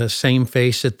have a same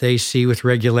face that they see with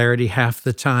regularity half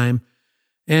the time.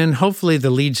 And hopefully the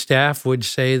lead staff would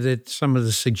say that some of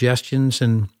the suggestions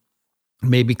and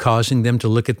maybe causing them to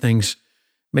look at things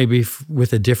maybe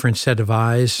with a different set of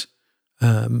eyes.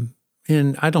 And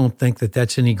I don't think that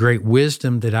that's any great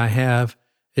wisdom that I have.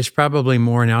 It's probably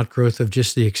more an outgrowth of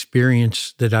just the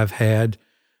experience that I've had,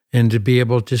 and to be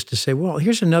able just to say, well,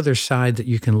 here's another side that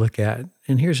you can look at,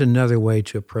 and here's another way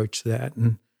to approach that.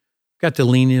 And got to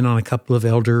lean in on a couple of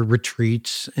elder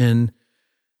retreats and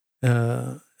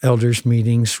elders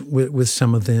meetings with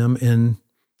some of them. And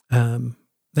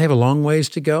they have a long ways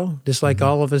to go, just like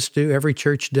all of us do. Every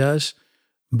church does.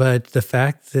 But the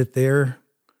fact that they're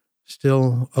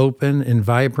still open and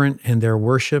vibrant and their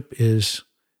worship is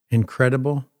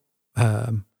incredible.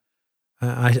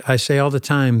 I say all the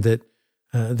time that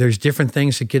there's different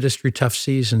things that get us through tough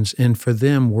seasons. And for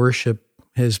them, worship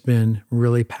has been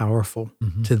really powerful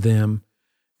to them.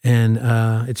 And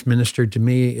it's ministered to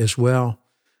me as well.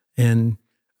 And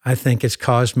I think it's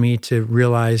caused me to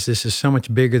realize this is so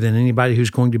much bigger than anybody who's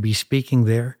going to be speaking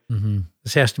there.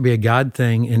 This has to be a God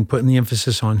thing, and putting the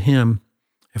emphasis on Him.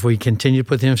 If we continue to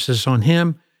put the emphasis on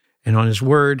Him and on His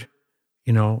Word,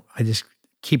 I just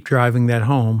keep driving that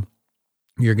home,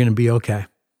 you're going to be okay.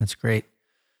 That's great.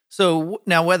 So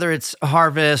now, whether it's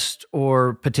Harvest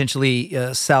or potentially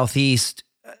Southeast,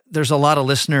 there's a lot of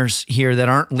listeners here that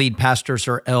aren't lead pastors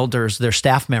or elders. They're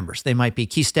staff members. They might be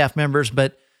key staff members,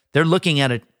 but they're looking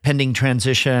at a pending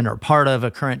transition or part of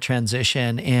a current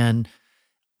transition. And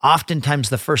oftentimes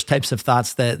the first types of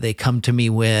thoughts that they come to me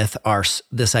with are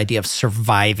this idea of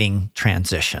surviving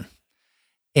transition.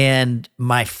 And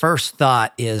my first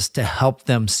thought is to help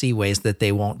them see ways that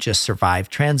they won't just survive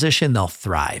transition, they'll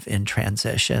thrive in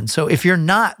transition. So if you're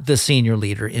not the senior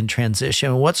leader in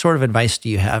transition, what sort of advice do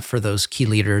you have for those key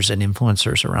leaders and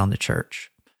influencers around the church?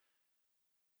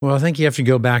 Well, I think you have to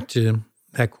go back to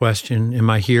that question, am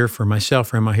I here for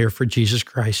myself or am I here for Jesus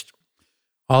Christ?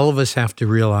 All of us have to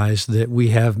realize that we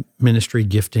have ministry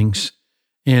giftings.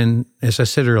 And as I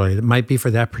said earlier, it might be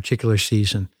for that particular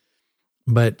season.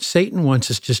 But Satan wants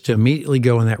us just to immediately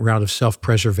go in that route of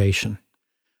self-preservation.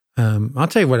 I'll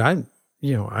tell you what, I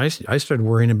started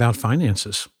worrying about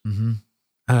finances.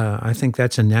 I think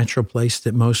that's a natural place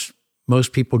that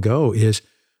most people go is,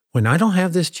 when I don't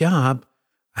have this job,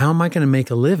 how am I going to make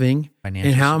a living? Financial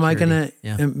and how security. am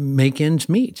I going to make ends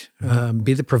meet,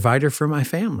 be the provider for my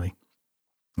family?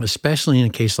 Especially in a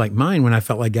case like mine, when I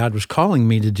felt like God was calling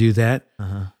me to do that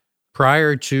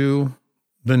prior to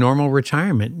the normal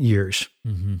retirement years.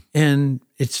 And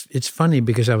it's funny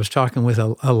because I was talking with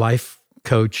a life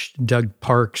coach, Doug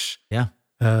Parks,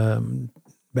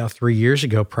 about 3 years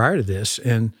ago prior to this.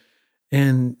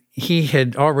 And he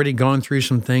had already gone through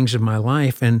some things in my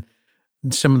life, and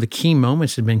some of the key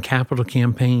moments had been capital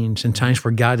campaigns and times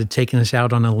where God had taken us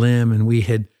out on a limb and we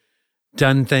had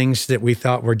done things that we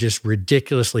thought were just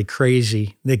ridiculously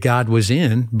crazy that God was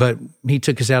in, but he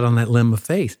took us out on that limb of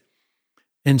faith.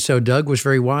 And so Doug was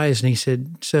very wise, and he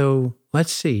said, so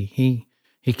let's see.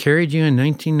 He carried you in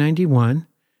 1991.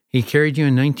 He carried you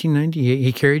in 1998.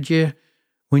 He carried you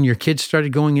when your kids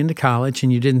started going into college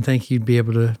and you didn't think you'd be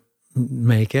able to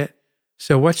make it.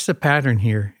 So what's the pattern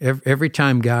here? Every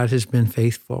time God has been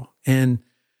faithful. And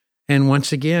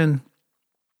once again,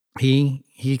 he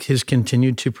has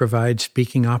continued to provide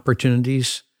speaking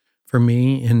opportunities for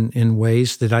me in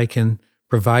ways that I can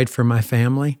provide for my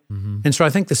family. Mm-hmm. And so I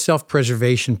think the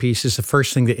self-preservation piece is the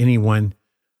first thing that anyone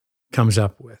comes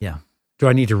up with. Yeah. Do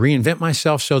I need to reinvent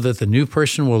myself so that the new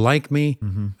person will like me?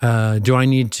 Mm-hmm. Do I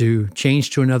need to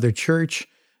change to another church?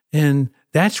 And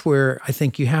that's where I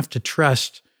think you have to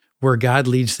trust where God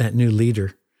leads that new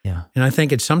leader. Yeah. And I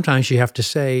think it's sometimes you have to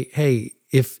say, hey,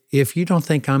 if you don't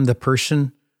think I'm the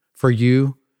person for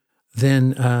you,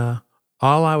 then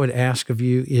all I would ask of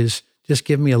you is just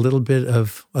give me a little bit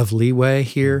of leeway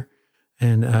here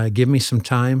and give me some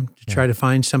time to try to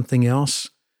find something else.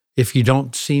 If you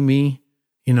don't see me,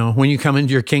 when you come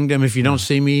into your kingdom, if you don't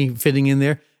see me fitting in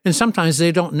there, and sometimes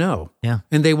they don't know. Yeah.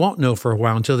 And they won't know for a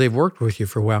while until they've worked with you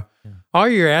for a while. Yeah. All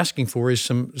you're asking for is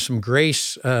some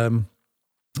grace of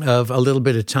a little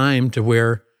bit of time to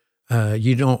where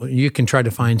you can try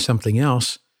to find something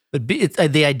else. But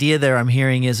the idea there I'm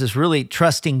hearing is really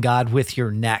trusting God with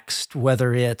your next,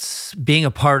 whether it's being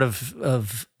a part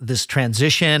of this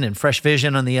transition and fresh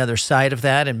vision on the other side of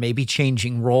that, and maybe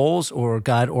changing roles, or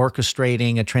God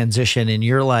orchestrating a transition in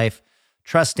your life,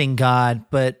 trusting God,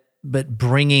 but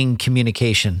bringing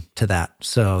communication to that.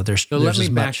 So let me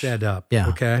back that up. Yeah.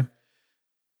 Okay.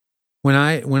 When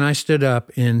I stood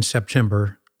up in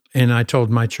September and I told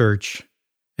my church,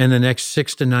 in the next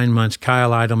 6 to 9 months,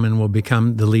 Kyle Idleman will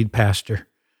become the lead pastor.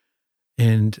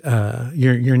 And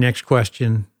your next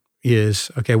question is,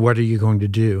 okay, what are you going to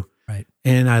do? Right.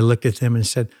 And I looked at them and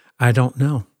said, I don't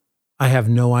know. I have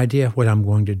no idea what I'm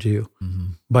going to do.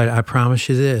 Mm-hmm. But I promise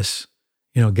you this,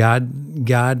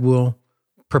 God will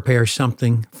prepare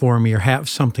something for me or have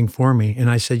something for me. And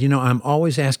I said, I'm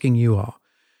always asking you all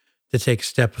to take a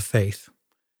step of faith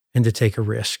and to take a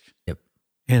risk. Yep.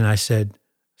 And I said,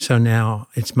 so now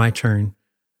it's my turn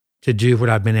to do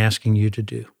what I've been asking you to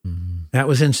do. Mm-hmm. That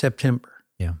was in September.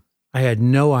 Yeah. I had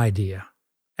no idea,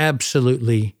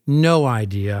 absolutely no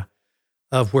idea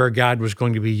of where God was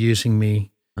going to be using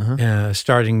me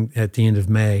starting at the end of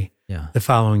May the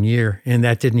following year. And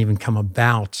that didn't even come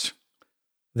about.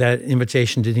 That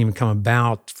invitation didn't even come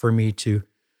about for me to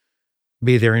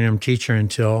be their interim teacher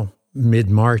until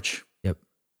mid-March. Yep.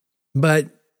 But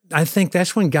I think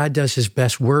that's when God does his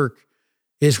best work,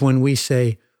 is when we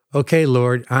say, okay,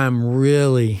 Lord, I'm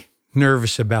really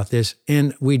nervous about this,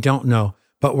 and we don't know,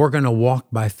 but we're going to walk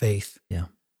by faith. Yeah.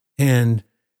 And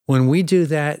when we do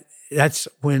that, that's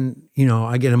when,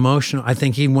 I get emotional. I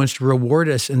think he wants to reward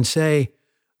us and say,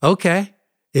 okay,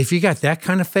 if you got that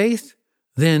kind of faith,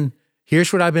 then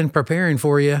here's what I've been preparing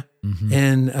for you. Mm-hmm.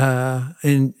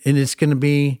 And it's going to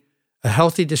be a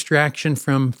healthy distraction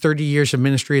from 30 years of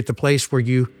ministry at the place where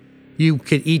you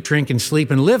could eat, drink, and sleep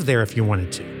and live there if you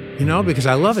wanted to, because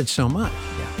I love it so much.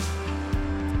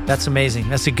 Yeah. That's amazing.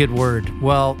 That's a good word.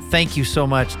 Well, thank you so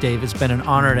much, Dave. It's been an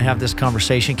honor to have this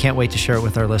conversation. Can't wait to share it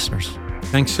with our listeners.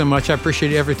 Thanks so much. I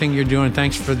appreciate everything you're doing.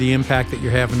 Thanks for the impact that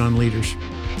you're having on leaders.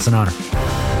 It's an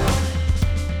honor.